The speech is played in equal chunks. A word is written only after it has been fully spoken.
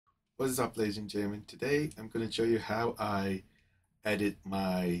What is up, ladies and gentlemen? Today I'm going to show you how I edit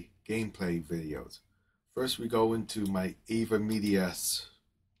my gameplay videos. First, we go into my AVerMedia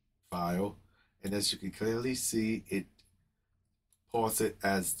file, and as you can clearly see, it pauses it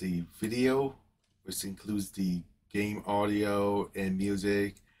as the video, which includes the game audio and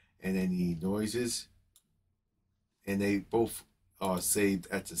music and any noises, and they both are saved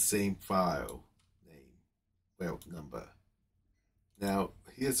at the same file number. Now,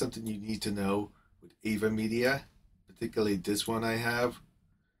 here's something you need to know with AVerMedia, particularly this one I have.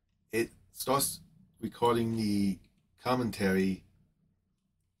 It starts recording the commentary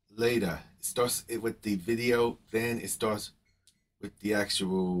later. It starts with the video, then it starts with the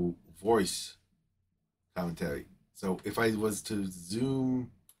actual voice commentary. So if I was to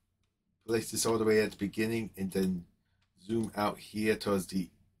place this all the way at the beginning and then zoom out here towards the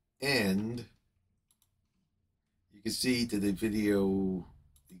end, you can see that the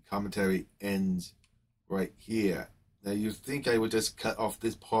commentary ends right here. Now you think I would just cut off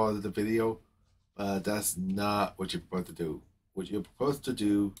this part of the video, but that's not what you're supposed to do. What you're supposed to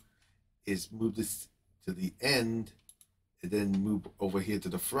do is move this to the end and then move over here to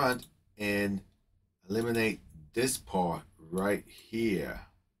the front and eliminate this part right here.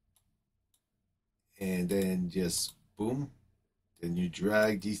 And then just boom. Then you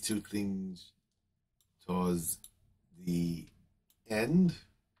drag these two things towards the end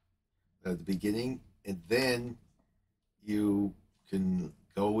at the beginning, and then you can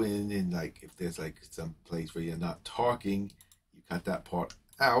go in and, like, if there's like some place where you're not talking, you cut that part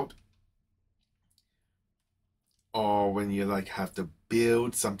out. Or when you like have to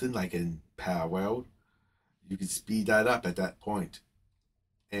build something like in Parallel, you can speed that up at that point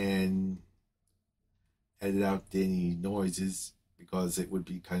and edit out any noises, because it would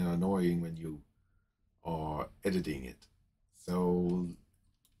be kind of annoying when you are editing it. So,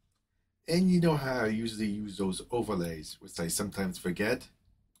 and you know how I usually use those overlays, which I sometimes forget.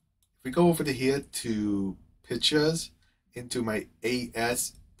 If we go over to here to Pictures, into my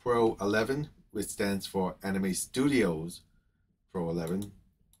AS Pro 11, which stands for Anime Studios Pro 11,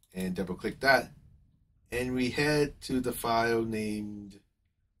 and double click that, and we head to the file named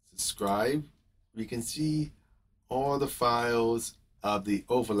Subscribe, we can see all the files of the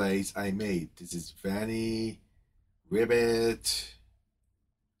overlays I made. This is Vanny, Ribbit,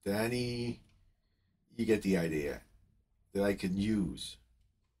 Danny, you get the idea, that I can use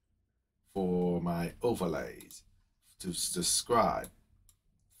for my overlays to subscribe.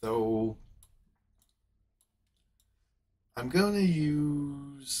 So I'm going to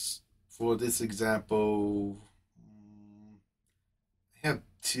use, for this example, I have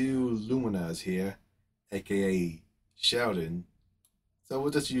two Luminas here, aka Sheldon. So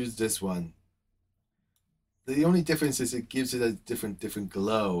we'll just use this one. The only difference is it gives it a different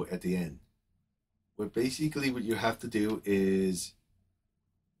glow at the end. But basically what you have to do is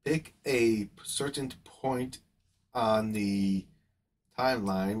pick a certain point on the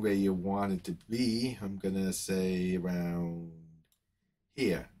timeline where you want it to be. I'm gonna say around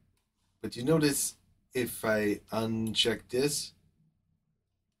here. But you notice if I uncheck this,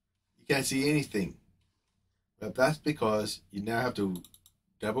 you can't see anything. But that's because you now have to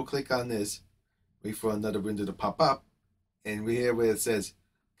double click on this, wait for another window to pop up, and here where it says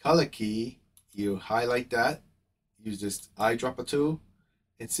color key, you highlight that, use this eyedropper tool,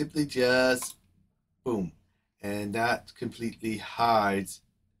 and simply just boom, and that completely hides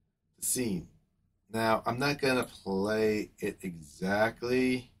the scene. Now I'm not gonna play it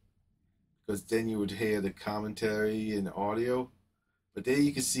exactly, because then you would hear the commentary and audio, but there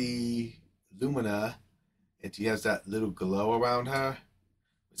you can see Lumina, and she has that little glow around her,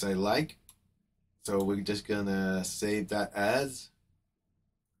 which I like. So we're just gonna save that as.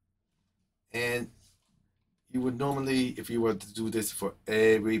 And you would normally, if you were to do this for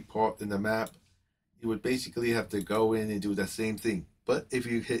every part in the map, you would basically have to go in and do the same thing. But if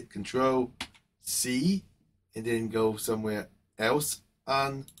you hit Control C and then go somewhere else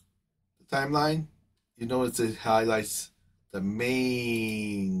on the timeline, you notice it highlights the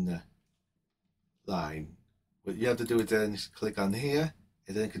main line. What you have to do is then click on here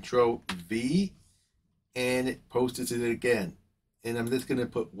and then Control V, and it posts it again. And I'm just gonna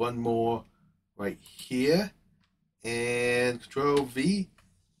put one more right here and Control V,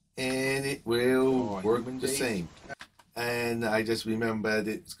 and it will work the same. And I just remembered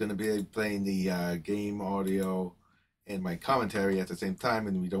it's gonna be playing the game audio and my commentary at the same time,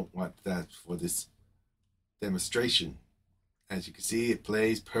 and we don't want that for this demonstration. As you can see, it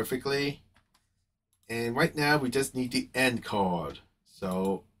plays perfectly. And right now we just need the end card.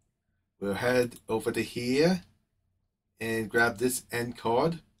 So we'll head over to here and grab this end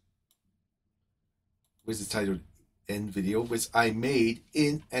card. which is titled End Video, which I made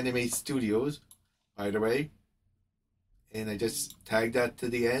in Anime Studios, by the way. And I just tagged that to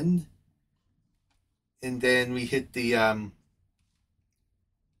the end. And then we hit the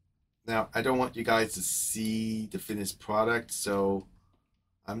now I don't want you guys to see the finished product, so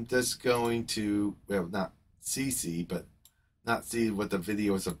I'm just going to, well, not CC, but not see what the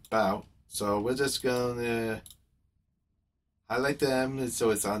video is about. So we're just gonna highlight them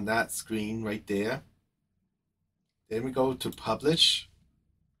so it's on that screen right there. Then we go to publish.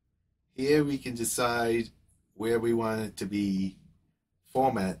 Here we can decide where we want it to be,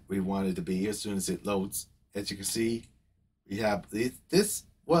 format we want it to be as soon as it loads. As you can see, we have this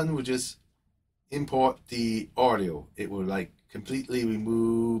one will just import the audio. It will like completely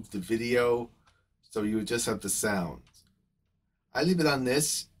remove the video, so you just have the sound. I leave it on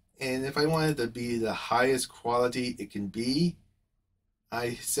this, and if I want it to be the highest quality it can be,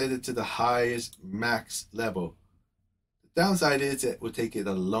 I set it to the highest max level. The downside is it will take it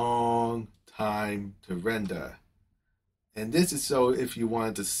a long time to render. And this is so if you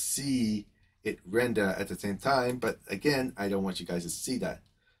wanted to see it render at the same time, but again, I don't want you guys to see that.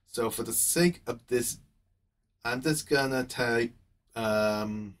 So for the sake of this, I'm just gonna type,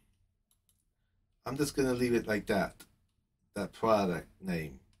 I'm just gonna leave it like that product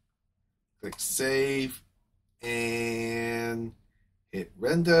name. Click save and hit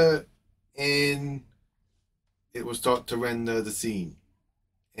render, and it will start to render the scene.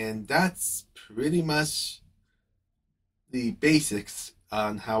 And that's pretty much the basics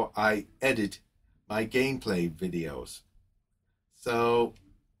on how I edit my gameplay videos. So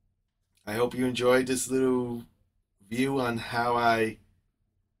I hope you enjoyed this little view on how I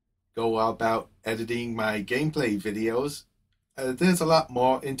go about editing my gameplay videos. There's a lot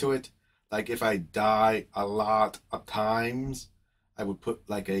more into it. Like if I die a lot of times, I would put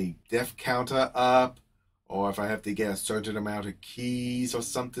like a death counter up, or if I have to get a certain amount of keys or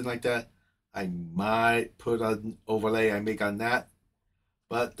something like that, I might put an overlay I make on that.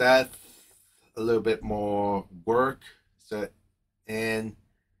 But that's a little bit more work. So, and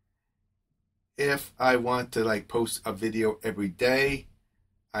if I want to like post a video every day,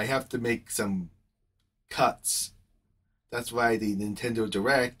 I have to make some cuts. That's why the Nintendo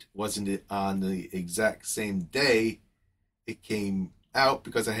Direct wasn't on the exact same day it came out,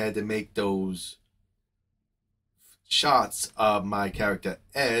 because I had to make those shots of my character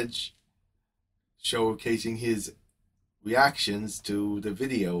Edge showcasing his reactions to the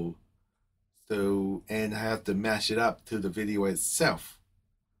video, so, and I have to mash it up to the video itself.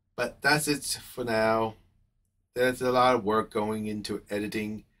 But that's it for now. There's a lot of work going into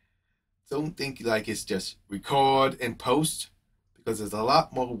editing. Don't think like it's just record and post, because there's a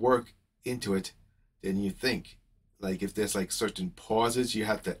lot more work into it than you think. Like if there's like certain pauses, you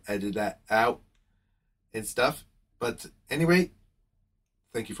have to edit that out and stuff. But anyway,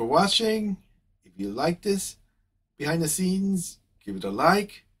 thank you for watching. If you like this behind the scenes, give it a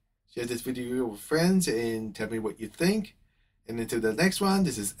like, share this video with friends, and tell me what you think. And until the next one,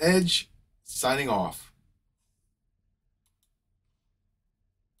 this is Edge signing off.